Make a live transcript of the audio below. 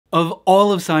Of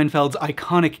all of Seinfeld's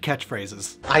iconic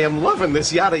catchphrases. I am loving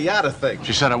this yada yada thing.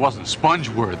 She said I wasn't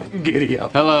sponge-worthy. Giddy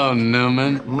up. Hello,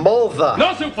 Newman. Mulva.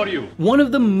 No soup for you. One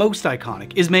of the most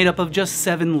iconic is made up of just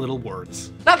 7 little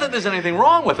words. Not that there's anything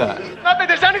wrong with that. Not that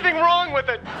there's anything wrong with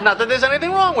it. Not that there's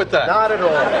anything wrong with that. Not at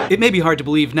all. It may be hard to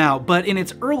believe now, but in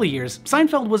its early years,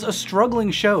 Seinfeld was a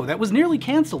struggling show that was nearly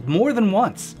canceled more than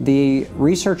once. The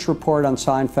research report on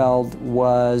Seinfeld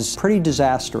was pretty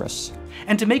disastrous.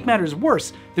 And to make matters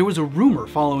worse, there was a rumor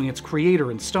following its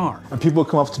creator and star. And people would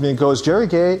come up to me and go, is Jerry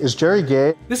gay? Is Jerry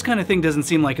gay? This kind of thing doesn't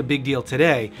seem like a big deal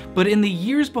today, but in the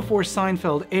years before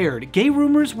Seinfeld aired, gay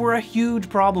rumors were a huge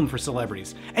problem for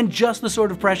celebrities, and just the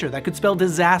sort of pressure that could spell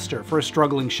disaster for a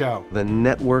struggling show. The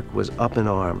network was up in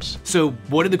arms. So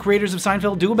what did the creators of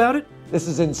Seinfeld do about it? This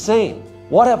is insane.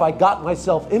 What have I got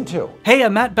myself into? Hey,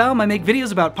 I'm Matt Baum. I make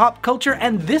videos about pop culture,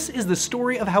 and this is the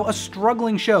story of how a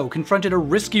struggling show confronted a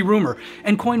risky rumor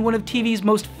and coined one of TV's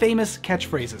most famous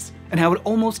catchphrases, and how it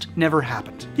almost never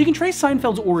happened. You can trace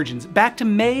Seinfeld's origins back to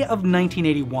May of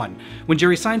 1981, when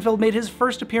Jerry Seinfeld made his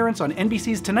first appearance on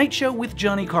NBC's Tonight Show with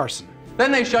Johnny Carson.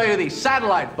 Then they show you the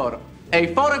satellite photo,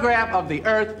 a photograph of the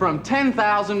Earth from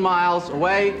 10,000 miles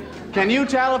away. Can you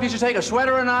tell if you should take a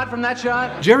sweater or not from that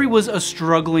shot? Jerry was a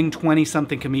struggling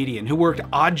 20-something comedian who worked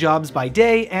odd jobs by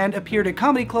day and appeared at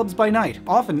comedy clubs by night,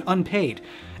 often unpaid.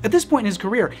 At this point in his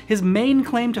career, his main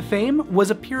claim to fame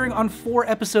was appearing on 4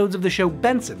 episodes of the show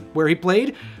Benson, where he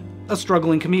played a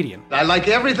struggling comedian. I like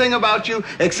everything about you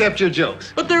except your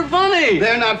jokes. But they're funny!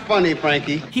 They're not funny,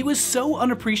 Frankie. He was so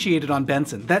unappreciated on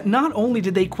Benson that not only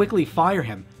did they quickly fire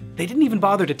him, they didn't even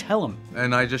bother to tell him.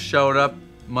 And I just showed up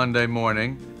Monday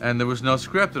morning, and there was no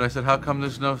script, and I said, how come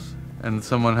there's no... And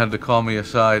someone had to call me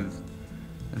aside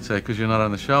and say, because you're not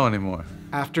on the show anymore.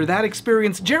 After that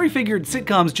experience, Jerry figured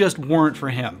sitcoms just weren't for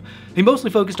him. He mostly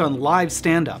focused on live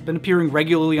stand-up and appearing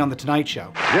regularly on The Tonight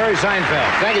Show. Jerry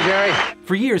Seinfeld. Thank you, Jerry.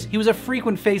 For years, he was a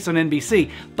frequent face on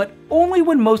NBC, but only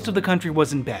when most of the country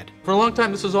was in bed. For a long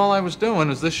time, this was all I was doing,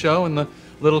 was this show and the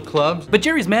little clubs. But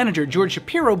Jerry's manager, George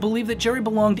Shapiro, believed that Jerry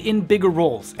belonged in bigger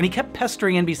roles, and he kept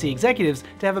pestering NBC executives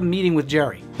to have a meeting with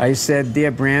Jerry. I said,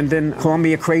 dear Brandon, call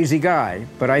me a crazy guy,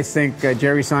 but I think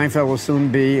Jerry Seinfeld will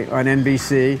soon be on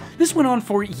NBC. This went on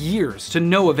for years to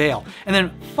no avail, and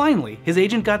then finally, his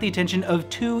agent got the attention of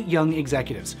 2 young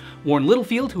executives, Warren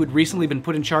Littlefield, who had recently been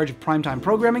put in charge of primetime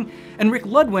programming, and Rick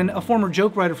Ludwin, a former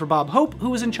joke writer for Bob Hope, who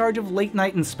was in charge of late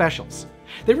night and specials.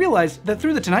 They realized that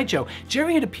through The Tonight Show,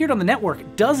 Jerry had appeared on the network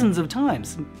dozens of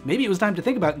times. Maybe it was time to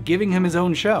think about giving him his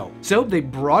own show. So they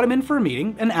brought him in for a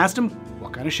meeting and asked him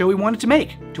what kind of show he wanted to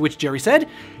make, to which Jerry said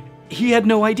he had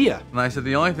no idea. And I said,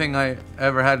 the only thing I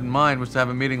ever had in mind was to have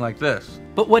a meeting like this.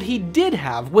 But what he did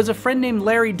have was a friend named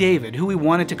Larry David who he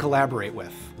wanted to collaborate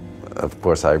with. Of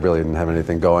course, I really didn't have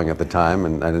anything going at the time,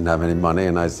 and I didn't have any money,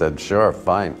 and I said, sure,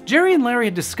 fine. Jerry and Larry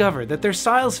had discovered that their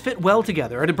styles fit well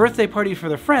together at a birthday party for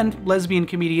their friend, lesbian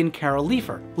comedian Carol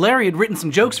Leifer. Larry had written some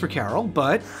jokes for Carol,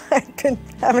 but I'd been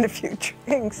having a few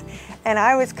drinks, and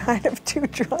I was kind of too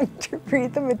drunk to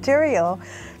read the material.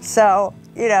 So,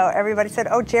 you know, everybody said,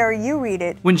 oh, Jerry, you read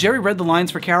it. When Jerry read the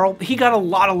lines for Carol, he got a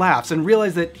lot of laughs and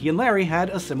realized that he and Larry had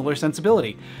a similar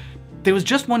sensibility. There was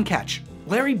just one catch.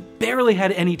 Larry barely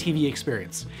had any TV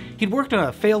experience. He'd worked on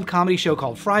a failed comedy show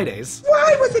called Fridays.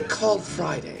 Why was it called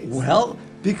Fridays? Well,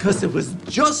 because it was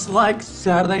just like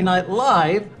Saturday Night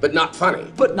Live, But not funny.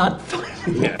 but not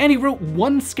funny. And he wrote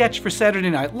one sketch for Saturday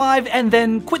Night Live and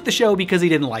then quit the show because he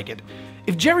didn't like it.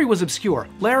 If Jerry was obscure,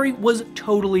 Larry was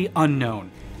totally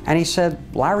unknown. And he said,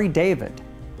 Larry David.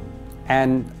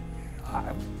 And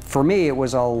for me, it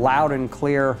was a loud and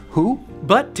clear who?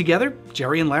 But together,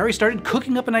 Jerry and Larry started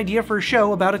cooking up an idea for a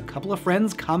show about a couple of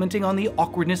friends commenting on the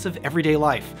awkwardness of everyday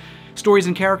life. Stories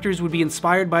and characters would be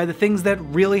inspired by the things that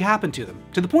really happened to them,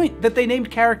 to the point that they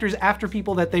named characters after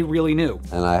people that they really knew.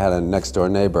 And I had a next-door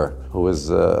neighbor who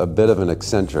was a bit of an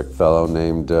eccentric fellow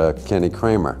named Kenny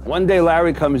Kramer. One day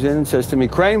Larry comes in and says to me,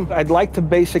 Kramer, I'd like to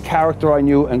base a character on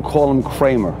you and call him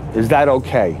Kramer. Is that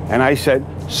okay? And I said,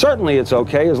 certainly it's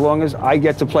okay as long as I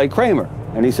get to play Kramer.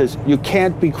 And he says, you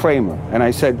can't be Kramer. And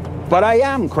I said, but I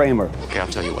am Kramer. Okay, I'll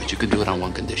tell you what, you can do it on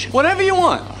one condition. Whatever you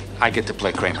want. I get to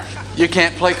play Kramer. You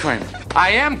can't play Kramer.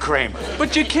 I am Kramer.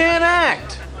 But you can't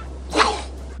act.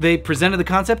 They presented the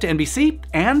concept to NBC,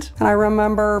 and I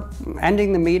remember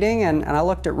ending the meeting, and I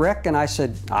looked at Rick and I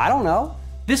said, I don't know.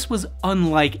 this was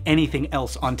unlike anything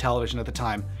else on television at the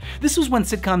time. This was when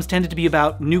sitcoms tended to be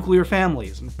about nuclear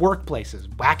families and workplaces,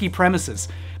 wacky premises,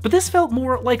 but this felt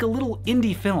more like a little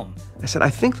indie film. I said, I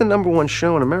think the #1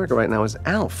 show in America right now is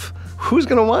Alf. Who's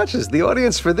gonna watch this? The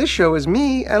audience for this show is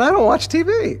me, and I don't watch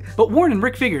TV. But Warren and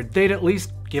Rick figured they'd at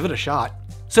least give it a shot.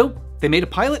 So They made a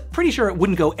pilot, pretty sure it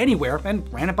wouldn't go anywhere,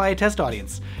 and ran it by a test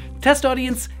audience. The test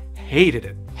audience hated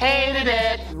it. Hated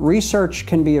it. Research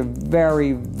can be a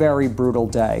very, very brutal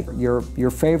day. Your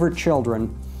favorite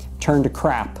children turn to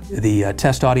crap. The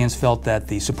test audience felt that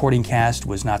the supporting cast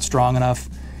was not strong enough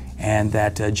and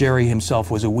that Jerry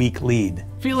himself was a weak lead.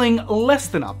 Feeling less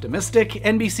than optimistic,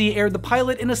 NBC aired the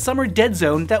pilot in a summer dead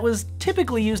zone that was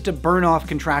typically used to burn off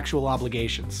contractual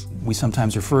obligations. We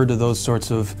sometimes refer to those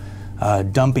sorts of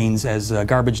dumpings as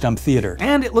garbage dump theater.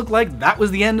 And it looked like that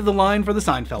was the end of the line for the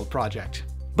Seinfeld project.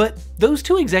 But those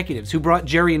two executives who brought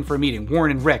Jerry in for a meeting,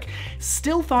 Warren and Rick,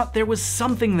 still thought there was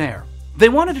something there. They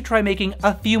wanted to try making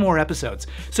a few more episodes,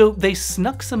 so they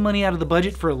snuck some money out of the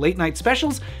budget for late-night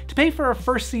specials to pay for a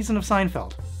first season of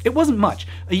Seinfeld. It wasn't much.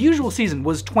 A usual season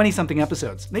was 20-something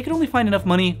episodes. They could only find enough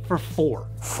money for 4.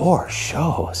 4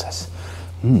 shows?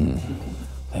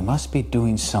 They must be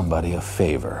doing somebody a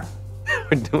favor.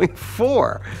 We're doing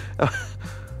 4.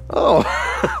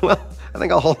 Oh, well, I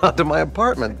think I'll hold on to my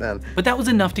apartment then. But that was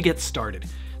enough to get started.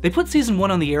 They put season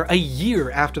 1 on the air a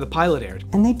year after the pilot aired.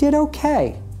 And they did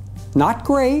okay. Not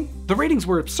great. The ratings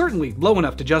were certainly low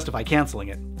enough to justify canceling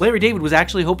it. Larry David was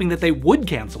actually hoping that they would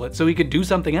cancel it so he could do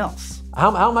something else. How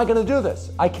am I going to do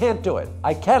this? I can't do it.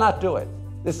 I cannot do it.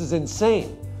 This is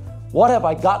insane. What have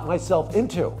I gotten myself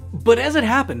into? But as it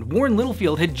happened, Warren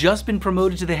Littlefield had just been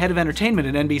promoted to the head of entertainment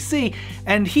at NBC,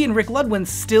 and he and Rick Ludwin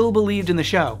still believed in the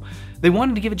show. They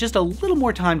wanted to give it just a little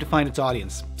more time to find its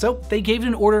audience, so they gave it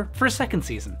an order for a second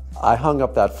season. I hung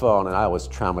up that phone and I was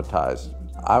traumatized.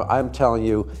 I'm telling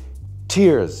you,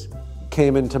 tears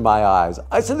came into my eyes.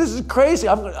 I said, this is crazy.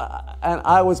 And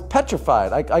I was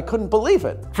petrified. I couldn't believe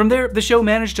it. From there, the show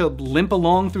managed to limp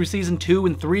along through season 2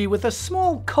 and 3 with a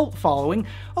small cult following,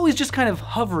 always just kind of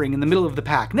hovering in the middle of the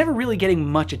pack, never really getting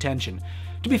much attention.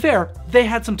 To be fair, they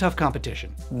had some tough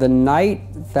competition. The night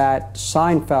that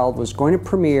Seinfeld was going to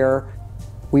premiere,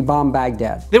 we bombed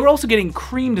Baghdad. They were also getting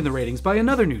creamed in the ratings by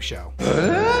another new show.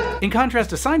 In contrast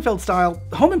to Seinfeld style,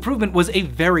 Home Improvement was a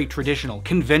very traditional,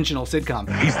 conventional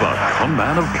sitcom. He's the con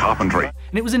man of carpentry.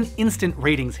 And it was an instant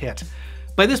ratings hit.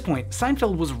 By this point,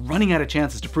 Seinfeld was running out of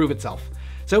chances to prove itself.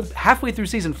 So halfway through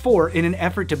season 4, in an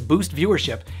effort to boost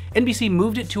viewership, NBC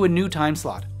moved it to a new time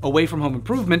slot, away from Home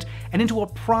Improvement, and into a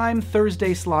prime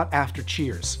Thursday slot after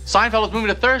Cheers. Seinfeld was moving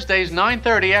to Thursdays,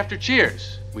 9:30 after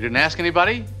Cheers. We didn't ask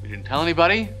anybody, we didn't tell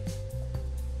anybody,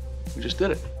 we just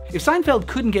did it. If Seinfeld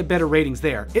couldn't get better ratings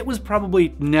there, it was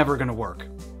probably never gonna work.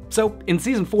 So, in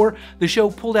season 4, the show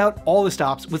pulled out all the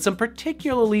stops with some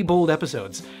particularly bold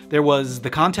episodes. There was The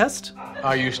Contest.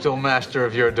 Are you still master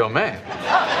of your domain?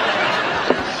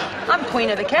 I'm queen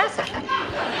of the castle.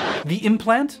 The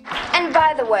Implant. And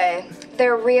by the way,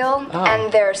 they're real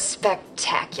and they're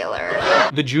spectacular.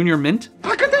 The Junior Mint.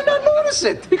 How could they not notice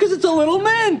it? Because it's a little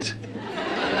mint.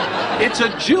 It's a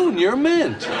junior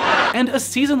mint. And a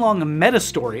season-long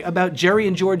meta-story about Jerry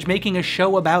and George making a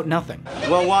show about nothing.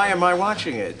 Well, why am I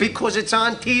watching it? Because it's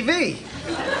on TV.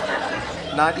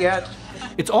 Not yet.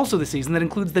 It's also the season that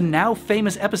includes the now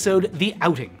famous episode The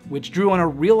Outing, which drew on a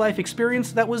real-life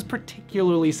experience that was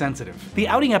particularly sensitive. The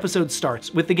Outing episode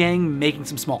starts with the gang making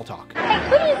some small talk. Hey,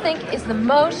 who do you think is the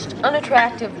most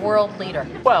unattractive world leader?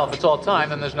 Well, if it's all time,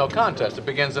 then there's no contest. It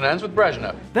begins and ends with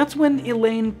Brezhnev. That's when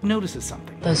Elaine notices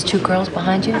something. Those 2 girls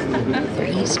behind you,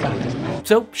 they're eavesdropping.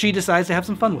 So she decides to have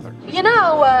some fun with her. You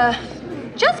know,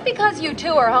 just because you 2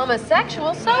 are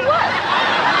homosexual, so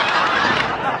what?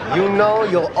 You know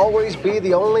you'll always be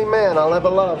the only man I'll ever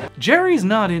love. Jerry's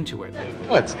not into it.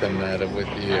 What's the matter with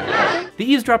you? The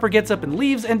eavesdropper gets up and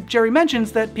leaves, and Jerry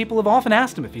mentions that people have often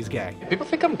asked him if he's gay. People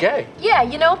think I'm gay. Yeah,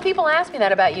 you know, people ask me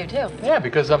that about you, too. Yeah,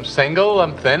 because I'm single,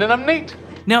 I'm thin, and I'm neat.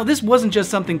 Now, this wasn't just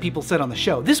something people said on the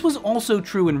show. This was also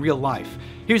true in real life.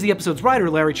 Here's the episode's writer,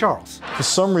 Larry Charles. For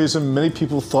some reason, many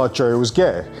people thought Jerry was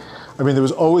gay. I mean, there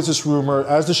was always this rumor.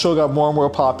 As the show got more and more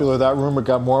popular, that rumor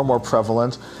got more and more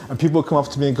prevalent, and people would come up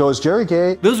to me and go, is Jerry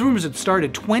gay? Those rumors had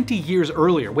started 20 years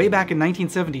earlier, way back in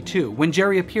 1972, when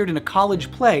Jerry appeared in a college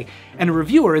play, and a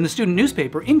reviewer in the student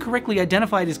newspaper incorrectly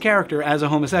identified his character as a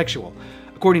homosexual.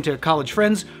 According to college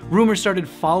friends, rumors started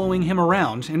following him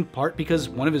around, in part because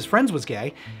one of his friends was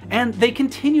gay, and they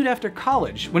continued after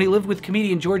college, when he lived with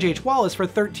comedian George H. Wallace for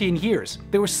 13 years.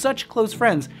 They were such close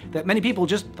friends that many people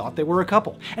just thought they were a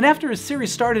couple. And after his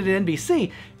series started at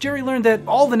NBC, Jerry learned that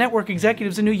all the network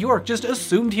executives in New York just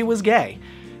assumed he was gay.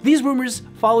 These rumors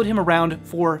followed him around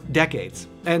for decades.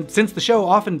 And since the show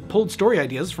often pulled story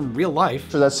ideas from real life,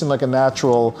 So that seemed like a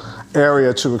natural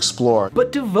area to explore.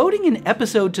 but devoting an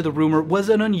episode to the rumor was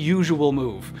an unusual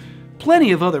move.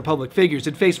 Plenty of other public figures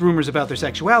had faced rumors about their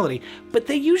sexuality, but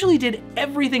they usually did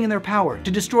everything in their power to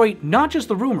destroy not just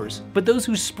the rumors, but those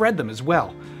who spread them as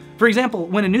well. For example,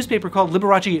 when a newspaper called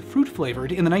Liberace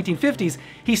fruit-flavored in the 1950s,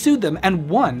 he sued them and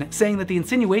won, saying that the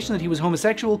insinuation that he was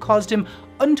homosexual caused him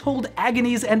untold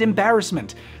agonies and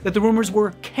embarrassment, that the rumors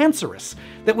were cancerous,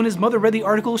 that when his mother read the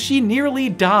article, she nearly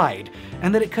died,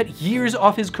 and that it cut years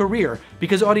off his career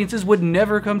because audiences would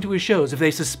never come to his shows if they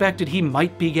suspected he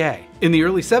might be gay. In the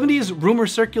early 70s,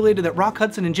 rumors circulated that Rock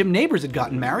Hudson and Jim Nabors had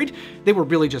gotten married. They were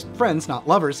really just friends, not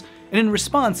lovers. And in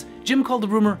response, Jim called the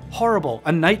rumor horrible,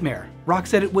 a nightmare. Rock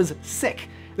said it was sick.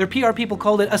 Their PR people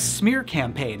called it a smear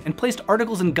campaign and placed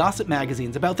articles in gossip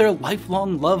magazines about their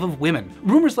lifelong love of women.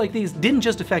 Rumors like these didn't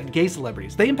just affect gay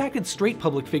celebrities, they impacted straight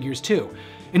public figures too.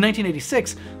 In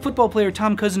 1986, football player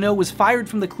Tom Cousineau was fired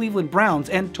from the Cleveland Browns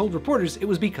and told reporters it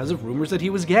was because of rumors that he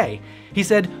was gay. He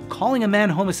said, "Calling a man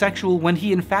homosexual when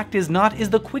he in fact is not is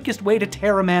the quickest way to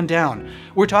tear a man down.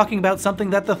 We're talking about something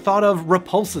that the thought of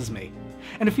repulses me."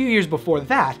 And a few years before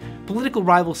that, political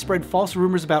rivals spread false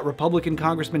rumors about Republican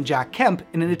Congressman Jack Kemp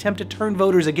in an attempt to turn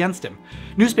voters against him.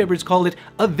 Newspapers called it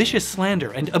a vicious slander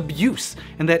and abuse,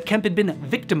 and that Kemp had been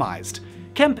victimized.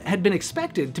 Kemp had been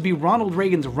expected to be Ronald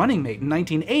Reagan's running mate in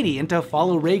 1980 and to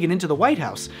follow Reagan into the White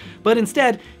House, but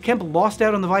instead, Kemp lost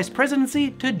out on the vice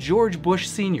presidency to George Bush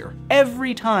Sr.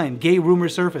 Every time gay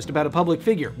rumors surfaced about a public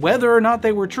figure, whether or not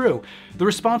they were true, the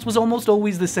response was almost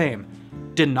always the same.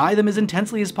 Deny them as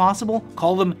intensely as possible,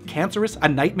 call them cancerous, a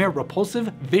nightmare,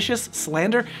 repulsive, vicious,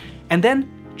 slander, and then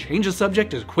change the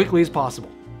subject as quickly as possible.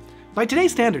 By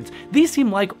today's standards, these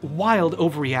seem like wild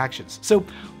overreactions. So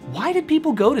why did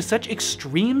people go to such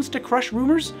extremes to crush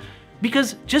rumors?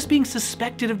 Because just being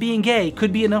suspected of being gay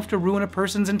could be enough to ruin a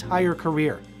person's entire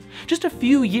career. Just a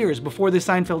few years before this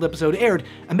Seinfeld episode aired,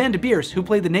 Amanda Bierce, who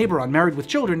played the neighbor on Married with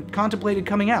Children, contemplated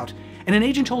coming out, and an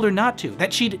agent told her not to,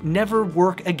 that she'd never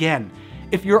work again.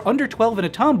 "If you're under 12 and a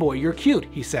tomboy, you're cute,"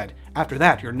 he said. "After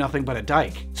that, you're nothing but a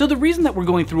dyke." So the reason that we're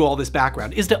going through all this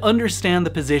background is to understand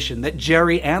the position that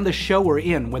Jerry and the show were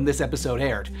in when this episode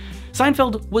aired.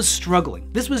 Seinfeld was struggling.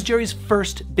 This was Jerry's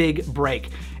first big break.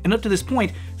 And up to this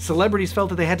point, celebrities felt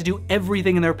that they had to do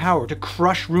everything in their power to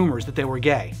crush rumors that they were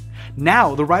gay.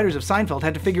 Now, the writers of Seinfeld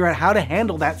had to figure out how to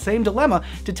handle that same dilemma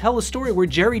to tell a story where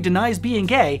Jerry denies being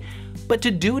gay, but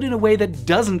to do it in a way that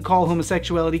doesn't call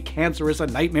homosexuality cancerous, a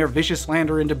nightmare, vicious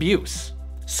slander, and abuse.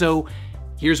 So,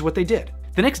 here's what they did.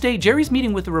 The next day, Jerry's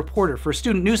meeting with a reporter for a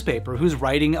student newspaper who's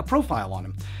writing a profile on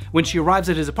him. When she arrives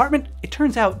at his apartment, it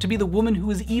turns out to be the woman who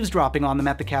was eavesdropping on them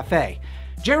at the cafe.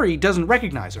 Jerry doesn't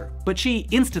recognize her, but she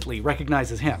instantly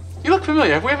recognizes him. You look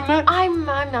familiar. Have we ever met? I'm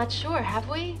not sure. Have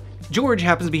we? George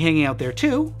happens to be hanging out there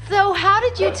too. So how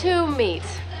did you two meet?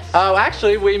 Oh,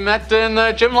 actually, we met in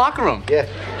the gym locker room.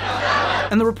 Yeah.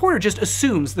 And the reporter just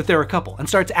assumes that they're a couple and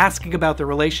starts asking about their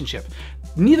relationship.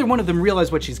 Neither one of them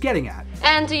realize what she's getting at.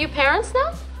 And do your parents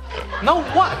know? No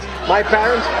what? My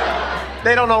parents,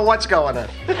 they don't know what's going on.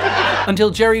 Until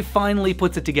Jerry finally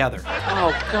puts it together.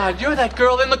 Oh, God, you're that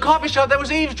girl in the coffee shop that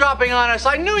was eavesdropping on us.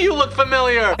 I knew you looked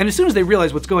familiar. And as soon as they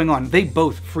realize what's going on, they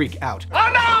both freak out.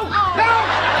 Oh, no! No!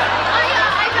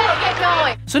 I better get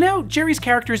going. So now Jerry's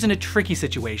character is in a tricky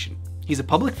situation. He's a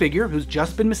public figure who's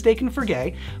just been mistaken for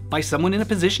gay by someone in a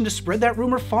position to spread that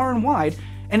rumor far and wide,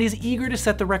 and is eager to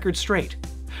set the record straight.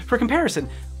 For comparison,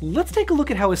 let's take a look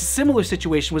at how a similar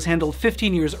situation was handled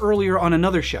 15 years earlier on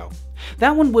another show.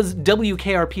 That one was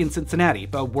WKRP in Cincinnati,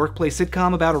 a workplace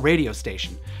sitcom about a radio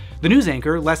station. The news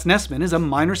anchor, Les Nessman, is a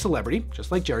minor celebrity,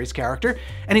 just like Jerry's character,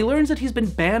 and he learns that he's been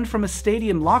banned from a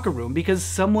stadium locker room because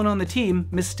someone on the team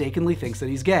mistakenly thinks that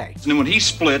he's gay. And then when he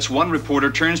splits, one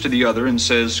reporter turns to the other and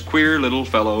says, "Queer little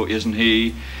fellow, isn't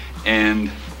he?" And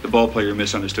the ballplayer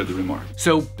misunderstood the remark.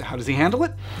 So how does he handle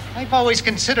it? I've always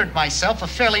considered myself a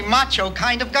fairly macho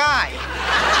kind of guy.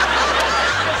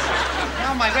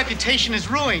 Now my reputation is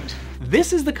ruined.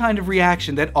 This is the kind of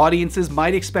reaction that audiences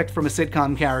might expect from a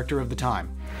sitcom character of the time.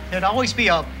 There'd always be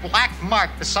a black mark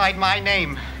beside my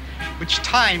name, which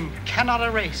time cannot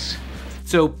erase.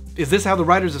 So is this how the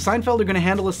writers of Seinfeld are going to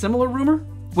handle a similar rumor?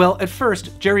 Well, at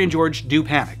first, Jerry and George do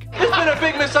panic. There's been a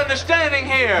big misunderstanding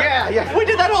here. Yeah. We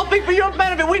did that whole thing for your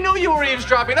benefit. We knew you were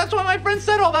eavesdropping. That's why my friend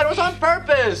said all that. It was on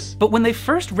purpose. But when they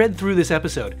first read through this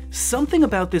episode, something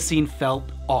about this scene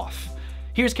felt off.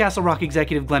 Here's Castle Rock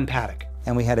executive Glenn Paddock.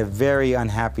 And we had a very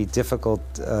unhappy, difficult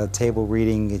table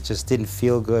reading. It just didn't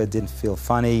feel good, didn't feel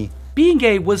funny. Being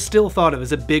gay was still thought of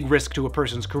as a big risk to a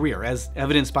person's career, as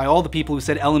evidenced by all the people who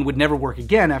said Ellen would never work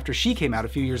again after she came out a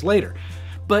few years later.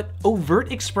 But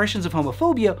overt expressions of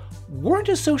homophobia weren't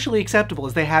as socially acceptable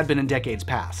as they had been in decades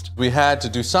past. We had to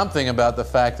do something about the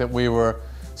fact that we were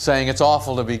saying it's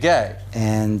awful to be gay.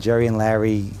 And Jerry and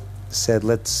Larry said,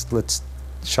 let's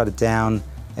shut it down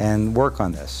and work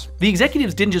on this. The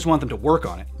executives didn't just want them to work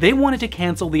on it, they wanted to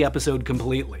cancel the episode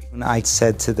completely. And I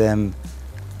said to them,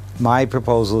 my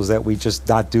proposal is that we just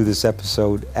not do this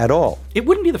episode at all. It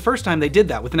wouldn't be the first time they did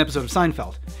that with an episode of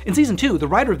Seinfeld. In season 2, the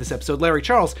writer of this episode, Larry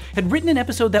Charles, had written an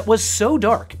episode that was so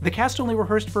dark, the cast only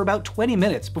rehearsed for about 20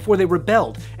 minutes before they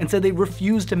rebelled and said they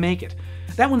refused to make it.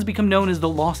 That one's become known as the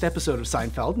lost episode of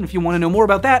Seinfeld, and if you want to know more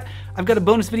about that, I've got a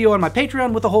bonus video on my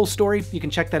Patreon with the whole story. You can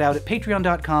check that out at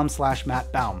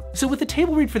patreon.com/MattBaum. So with the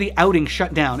table read for The Outing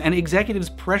shut down and executives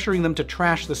pressuring them to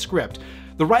trash the script,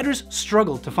 the writers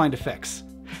struggled to find a fix.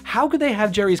 How could they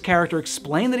have Jerry's character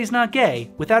explain that he's not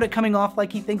gay without it coming off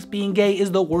like he thinks being gay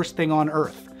is the worst thing on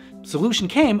earth? Solution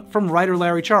came from writer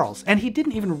Larry Charles, and he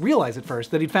didn't even realize at first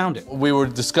that he'd found it. We were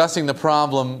discussing the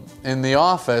problem in the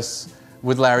office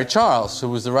with Larry Charles, who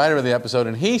was the writer of the episode,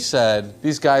 and he said,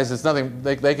 these guys, there's nothing,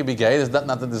 they could be gay, there's not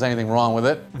that there's anything wrong with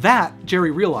it. That,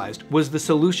 Jerry realized, was the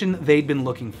solution they'd been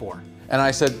looking for. And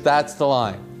I said, that's the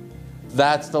line.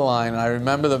 That's the line. And I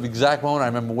remember the exact moment, I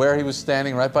remember where he was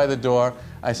standing right by the door.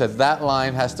 I said, that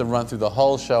line has to run through the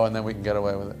whole show and then we can get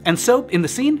away with it. And so, in the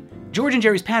scene, George and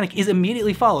Jerry's panic is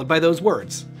immediately followed by those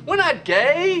words. We're not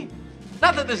gay!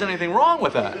 Not that there's anything wrong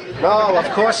with that. No, of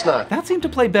course not. That seemed to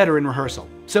play better in rehearsal,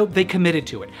 so they committed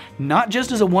to it. Not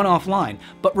just as a one-off line,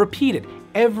 but repeated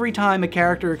every time a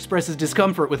character expresses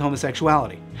discomfort with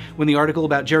homosexuality. When the article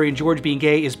about Jerry and George being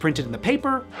gay is printed in the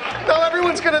paper, now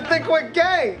everyone's gonna think we're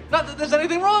gay. Not that there's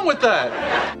anything wrong with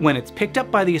that. When it's picked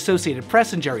up by the Associated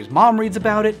Press and Jerry's mom reads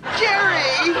about it, Jerry!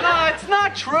 No, it's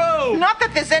not true. Not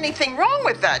that there's anything wrong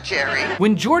with that, Jerry.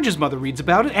 When George's mother reads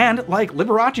about it and, like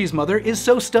Liberace's mother, is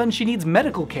so stunned she needs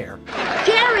medical care.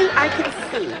 Jerry, I can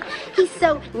see. He's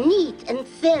so neat and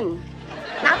thin.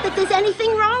 Not that there's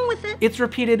anything wrong with it. It's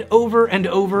repeated over and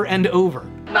over and over.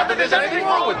 Not that there's anything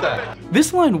wrong with that.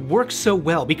 This line works so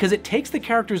well because it takes the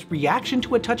character's reaction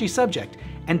to a touchy subject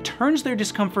and turns their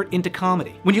discomfort into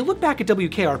comedy. When you look back at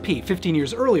WKRP 15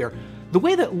 years earlier, the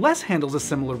way that Les handles a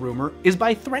similar rumor is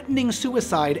by threatening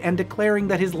suicide and declaring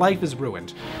that his life is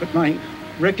ruined. But my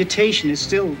reputation is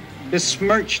still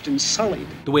besmirched and sullied.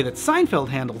 The way that Seinfeld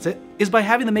handles it is by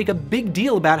having them make a big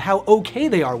deal about how okay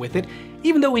they are with it,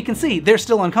 even though we can see they're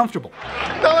still uncomfortable.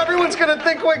 Now everyone's gonna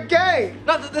think we're gay.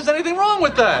 Not that there's anything wrong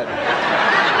with that.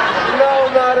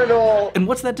 No, not at all. And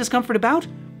what's that discomfort about?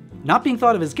 Not being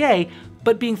thought of as gay,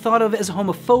 but being thought of as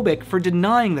homophobic for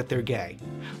denying that they're gay.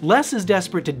 Les is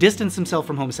desperate to distance himself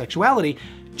from homosexuality.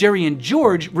 Jerry and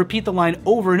George repeat the line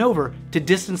over and over to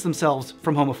distance themselves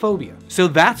from homophobia. So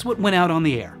that's what went out on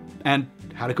the air. And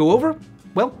how'd it go over?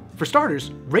 Well, for starters,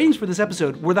 ratings for this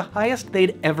episode were the highest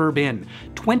they'd ever been.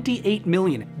 28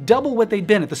 million, double what they'd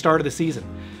been at the start of the season.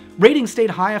 Ratings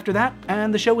stayed high after that,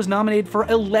 and the show was nominated for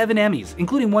 11 Emmys,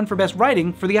 including one for Best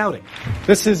Writing for The Outing.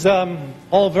 This is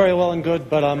all very well and good,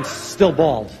 but I'm still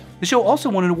bald. The show also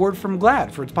won an award from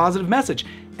GLAAD for its positive message,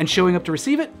 and showing up to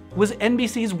receive it was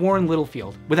NBC's Warren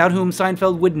Littlefield, without whom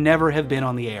Seinfeld would never have been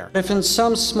on the air. If in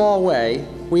some small way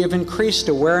we have increased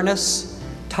awareness,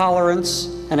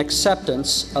 tolerance, and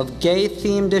acceptance of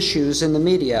gay-themed issues in the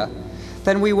media,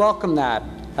 then we welcome that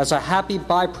as a happy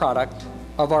byproduct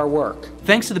of our work.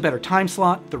 Thanks to the better time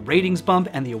slot, the ratings bump,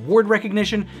 and the award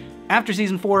recognition, after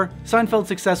season 4, Seinfeld's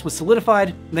success was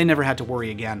solidified, they never had to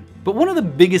worry again. But one of the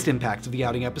biggest impacts of the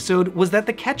Outing episode was that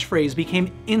the catchphrase became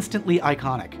instantly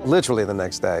iconic. Literally the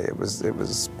next day, it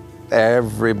was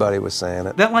everybody was saying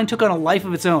it. That line took on a life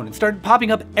of its own and started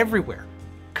popping up everywhere.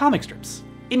 Comic strips,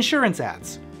 insurance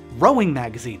ads, rowing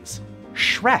magazines,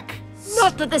 Shrek.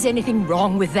 Not that there's anything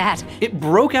wrong with that. It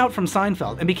broke out from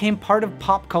Seinfeld and became part of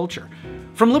pop culture.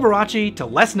 From Liberace to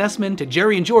Les Nessman to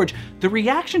Jerry and George, the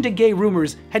reaction to gay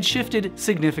rumors had shifted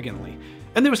significantly.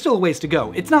 And there was still a ways to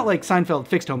go. It's not like Seinfeld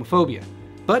fixed homophobia.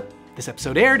 But this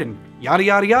episode aired and yada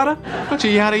yada yada. But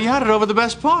you yada yada over the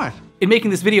best part. In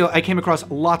making this video, I came across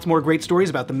lots more great stories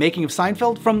about the making of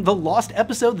Seinfeld, from the lost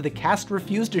episode that the cast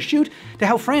refused to shoot, to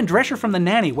how Fran Drescher from The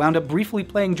Nanny wound up briefly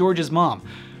playing George's mom.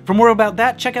 For more about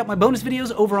that, check out my bonus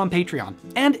videos over on Patreon.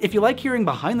 And if you like hearing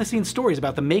behind-the-scenes stories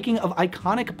about the making of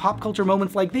iconic pop culture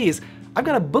moments like these, I've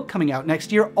got a book coming out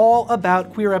next year all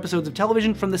about queer episodes of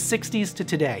television from the 60s to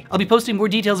today. I'll be posting more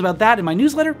details about that in my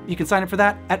newsletter. You can sign up for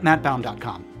that at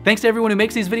mattbaum.com. Thanks to everyone who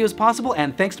makes these videos possible,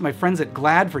 and thanks to my friends at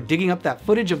GLAAD for digging up that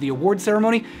footage of the award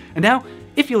ceremony. And now,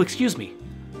 if you'll excuse me,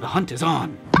 the hunt is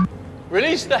on.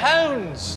 Release the hounds!